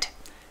Friday night.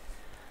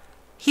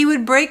 He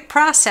would break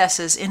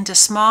processes into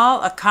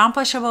small,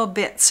 accomplishable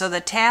bits so the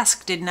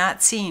task did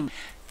not seem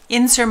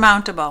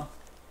insurmountable.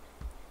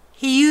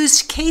 He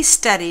used case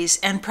studies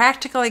and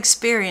practical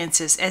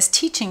experiences as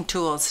teaching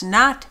tools,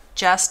 not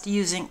just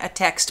using a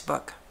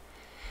textbook.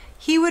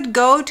 He would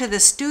go to the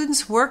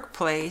student's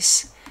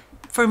workplace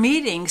for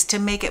meetings to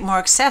make it more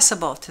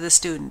accessible to the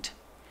student.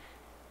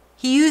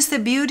 He used the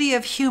beauty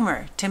of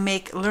humor to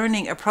make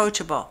learning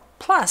approachable.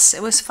 Plus,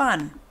 it was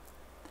fun.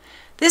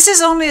 This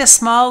is only a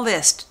small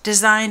list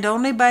designed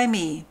only by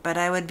me, but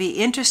I would be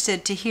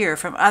interested to hear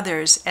from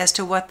others as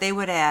to what they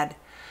would add.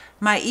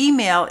 My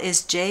email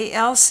is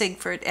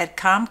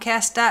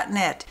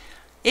jlsigford@comcast.net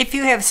if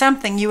you have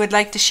something you would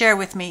like to share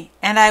with me,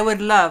 and I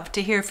would love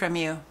to hear from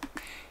you.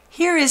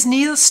 Here is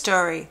Neal's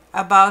story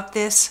about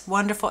this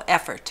wonderful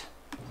effort.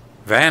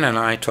 Van and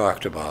I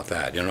talked about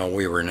that. You know,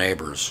 we were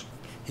neighbors.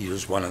 He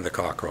was one of the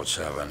Cockroach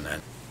Seven,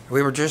 and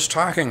we were just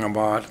talking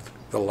about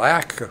the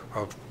lack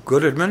of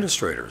good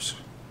administrators.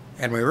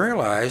 And we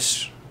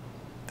realized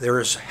there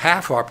is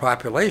half our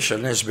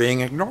population is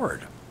being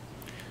ignored.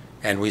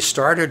 And we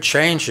started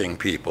changing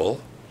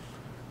people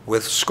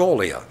with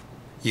scolia.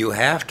 You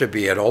have to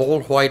be an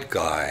old white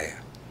guy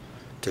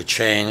to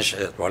change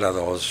one of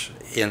those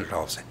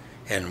in-laws.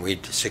 And we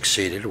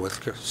succeeded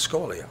with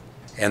scolia.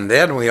 And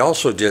then we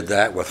also did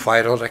that with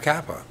Phi Delta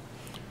Kappa.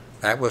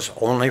 That was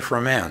only for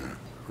men.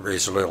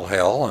 Raised a little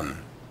hell, and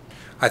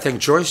I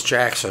think Joyce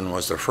Jackson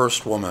was the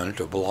first woman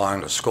to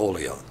belong to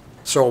Scolia.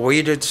 So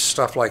we did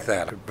stuff like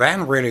that.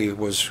 Van really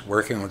was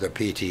working with the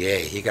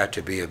PTA. He got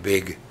to be a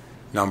big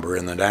number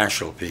in the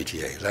national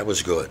PTA. That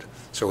was good.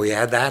 So we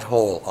had that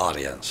whole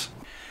audience.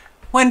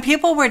 When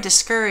people were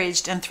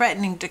discouraged and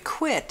threatening to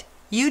quit,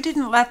 you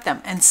didn't let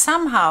them, and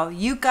somehow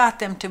you got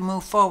them to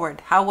move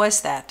forward. How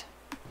was that?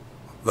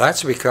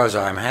 That's because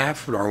I'm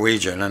half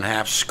Norwegian and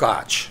half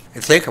Scotch.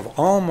 And think of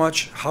how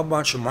much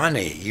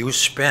money you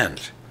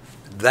spent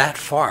that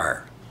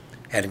far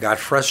and got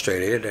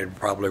frustrated and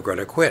probably going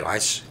to quit.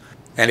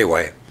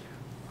 Anyway,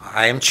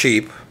 I am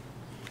cheap,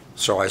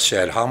 so I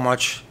said, how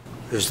much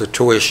is the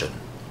tuition?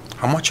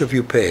 How much have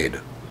you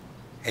paid?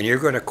 And you're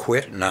going to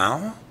quit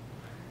now?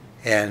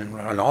 And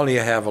all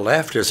you have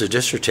left is a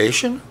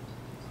dissertation?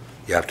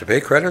 You have to pay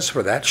credits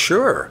for that?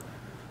 Sure.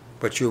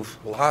 But you've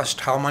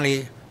lost how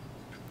many?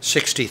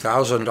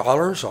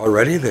 $60,000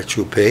 already that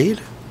you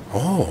paid?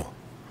 Oh,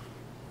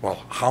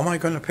 well, how am I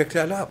going to pick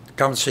that up?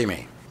 Come see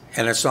me.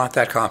 And it's not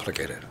that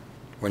complicated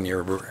when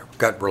you've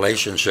got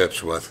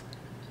relationships with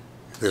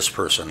this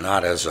person,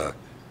 not as a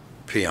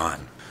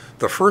peon.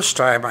 The first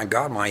time I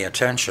got my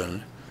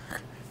attention,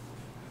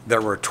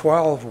 there were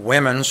 12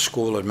 women's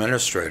school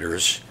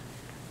administrators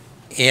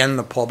in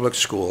the public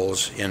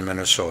schools in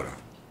Minnesota.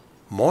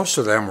 Most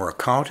of them were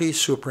county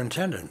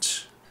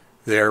superintendents.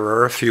 There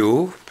were a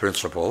few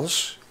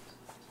principals.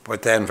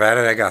 But then Van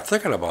and I got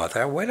thinking about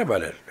that. Wait a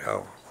minute.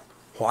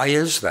 Why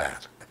is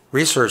that?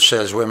 Research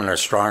says women are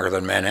stronger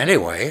than men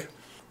anyway.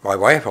 My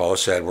wife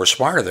always said, we're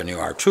smarter than you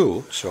are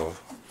too. So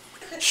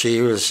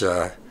she was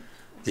the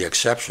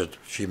exception.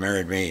 She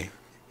married me.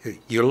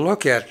 You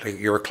look at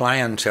your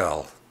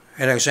clientele.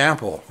 An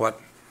example, one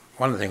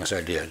of the things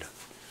I did,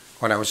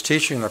 when I was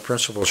teaching the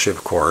principalship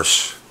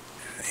course,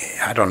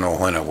 I don't know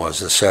when it was,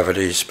 the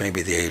 70s,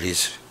 maybe the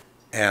 80s,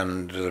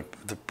 and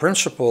the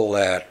principal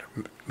at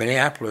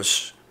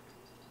Minneapolis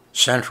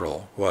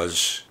Central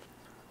was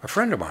a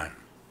friend of mine.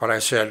 What I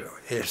said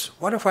is,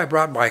 what if I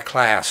brought my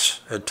class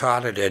and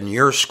taught it in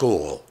your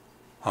school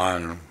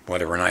on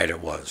whatever night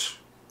it was?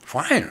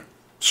 Fine.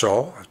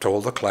 So I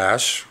told the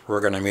class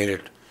we're going to meet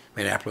at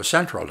Minneapolis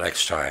Central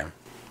next time.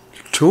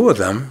 2 of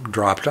them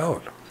dropped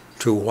out,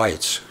 2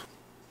 whites.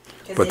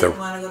 Because they didn't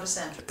want to go to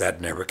Central.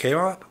 That never came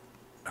up.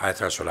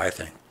 That's what I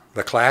think.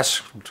 The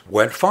class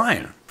went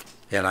fine.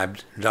 And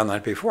I've done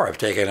that before. I've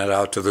taken it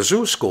out to the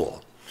zoo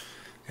school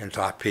and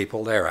taught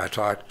people there. I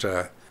taught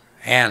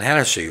Ann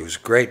Hennessy, who's a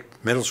great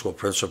middle school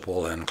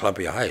principal in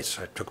Columbia Heights.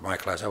 I took my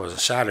class. That was a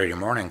Saturday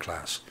morning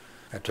class.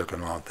 I took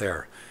them out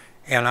there.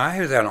 And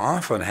I then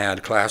often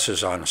had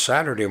classes on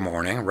Saturday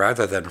morning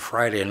rather than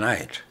Friday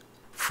night.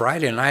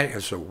 Friday night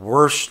is the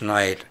worst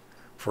night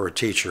for a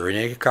teacher. And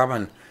you come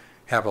and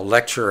have a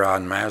lecture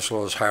on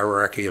Maslow's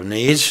hierarchy of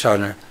needs?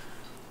 I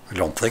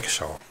don't think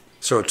so.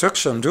 So it took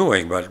some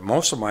doing, but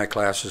most of my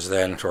classes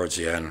then, towards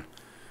the end,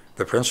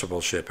 the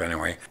principalship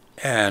anyway,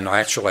 and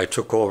actually I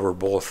took over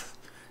both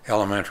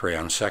elementary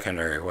and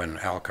secondary when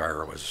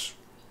Alcar was.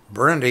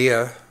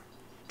 Bernadette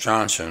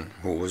Johnson,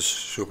 who was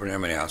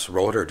superintendent,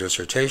 wrote her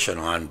dissertation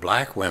on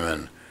black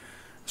women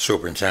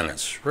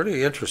superintendents.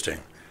 Really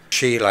interesting.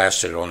 She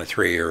lasted only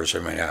 3 years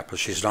in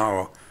Minneapolis. She's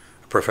now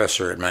a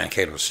professor at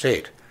Mankato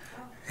State.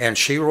 And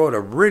she wrote a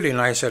really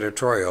nice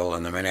editorial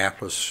in the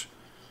Minneapolis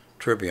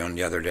Tribune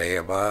the other day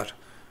about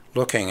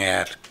looking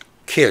at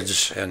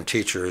kids and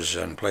teachers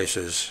and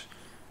places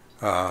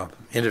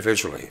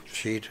individually.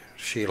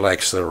 She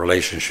likes the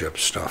relationship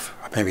stuff.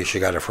 Maybe she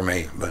got it from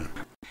me, but...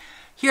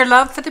 Your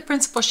love for the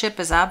principalship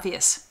is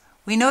obvious.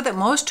 We know that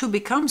most who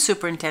become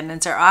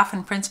superintendents are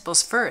often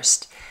principals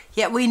first,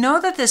 yet we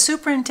know that the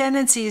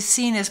superintendency is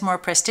seen as more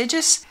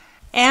prestigious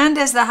and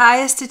as the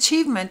highest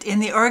achievement in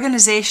the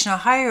organizational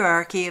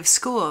hierarchy of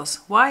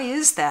schools. Why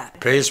is that?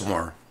 It pays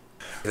more.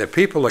 The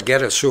people that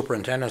get a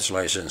superintendent's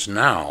license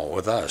now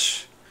with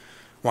us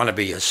want to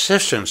be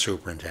assistant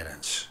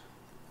superintendents,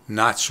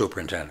 not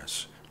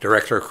superintendents.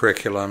 Director of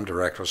curriculum,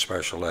 director of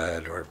special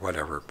ed, or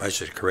whatever,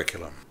 basic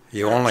curriculum.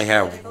 You only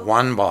have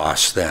one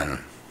boss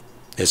then.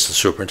 It's the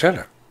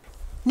superintendent.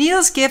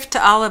 Neal's gift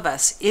to all of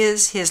us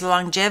is his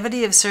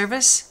longevity of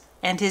service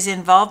and his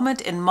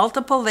involvement in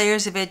multiple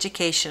layers of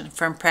education,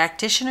 from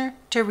practitioner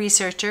to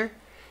researcher,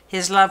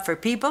 his love for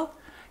people,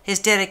 his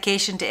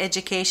dedication to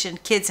education,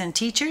 kids and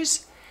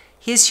teachers,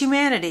 his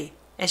humanity,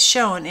 as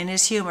shown in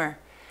his humor.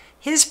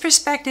 His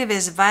perspective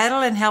is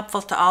vital and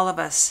helpful to all of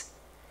us.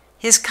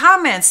 His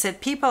comments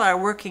that people are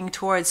working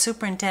towards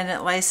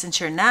superintendent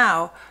licensure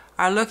now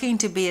are looking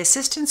to be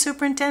assistant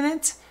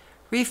superintendents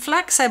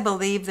reflects, I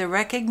believe, the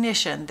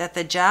recognition that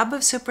the job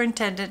of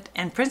superintendent,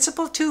 and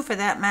principal too for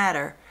that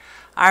matter,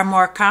 are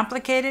more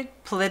complicated,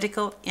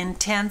 political,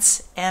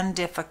 intense, and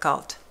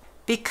difficult.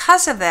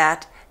 Because of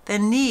that, the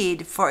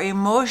need for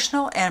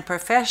emotional and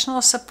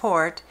professional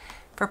support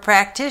for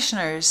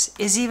practitioners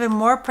is even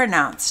more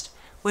pronounced,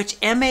 which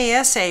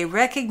MASA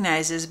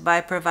recognizes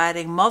by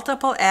providing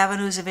multiple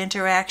avenues of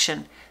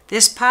interaction,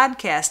 this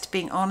podcast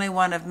being only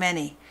one of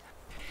many.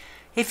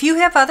 If you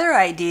have other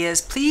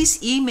ideas,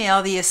 please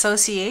email the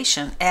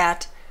association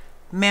at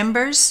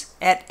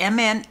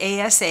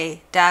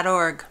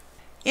members@mnasa.org.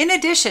 In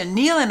addition,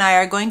 Neal and I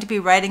are going to be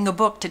writing a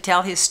book to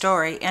tell his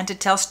story and to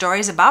tell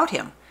stories about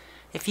him.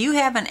 If you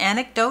have an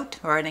anecdote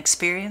or an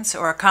experience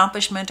or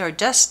accomplishment or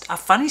just a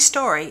funny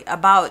story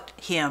about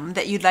him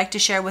that you'd like to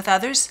share with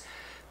others,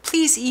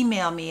 please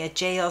email me at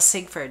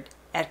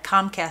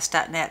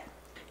jlsigford@comcast.net.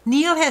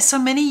 Neal has so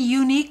many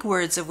unique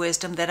words of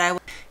wisdom that I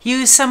will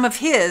use some of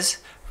his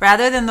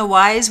rather than the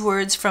wise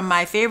words from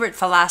my favorite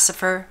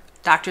philosopher,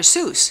 Dr.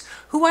 Seuss,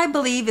 who I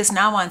believe is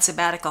now on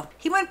sabbatical.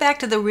 He went back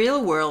to the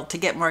real world to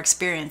get more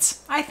experience.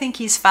 I think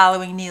he's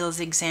following Neal's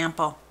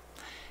example.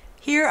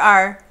 Here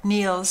are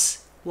Neal's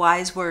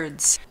wise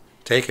words.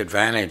 Take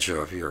advantage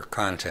of your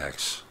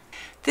contacts.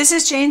 This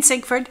is Jane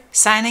Sigford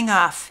signing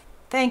off.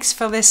 Thanks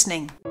for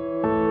listening.